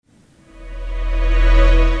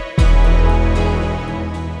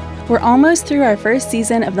We're almost through our first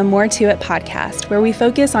season of the More To It podcast, where we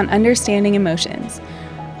focus on understanding emotions.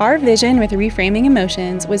 Our vision with Reframing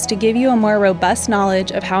Emotions was to give you a more robust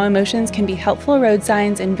knowledge of how emotions can be helpful road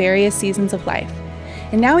signs in various seasons of life.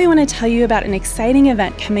 And now we want to tell you about an exciting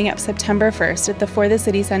event coming up September 1st at the For the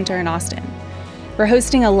City Center in Austin. We're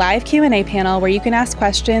hosting a live Q&A panel where you can ask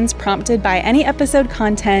questions prompted by any episode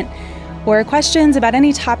content or questions about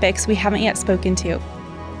any topics we haven't yet spoken to.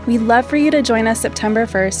 We'd love for you to join us September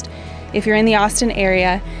 1st if you're in the Austin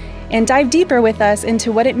area and dive deeper with us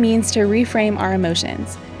into what it means to reframe our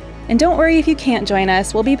emotions. And don't worry if you can't join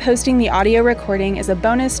us, we'll be posting the audio recording as a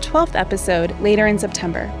bonus 12th episode later in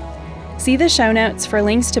September. See the show notes for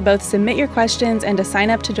links to both submit your questions and to sign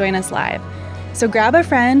up to join us live. So grab a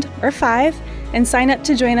friend, or 5, and sign up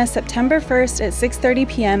to join us September 1st at 6:30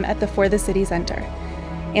 p.m. at the For the City Center.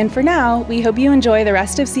 And for now, we hope you enjoy the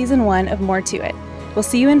rest of Season 1 of More To It. We'll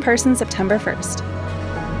see you in person September 1st.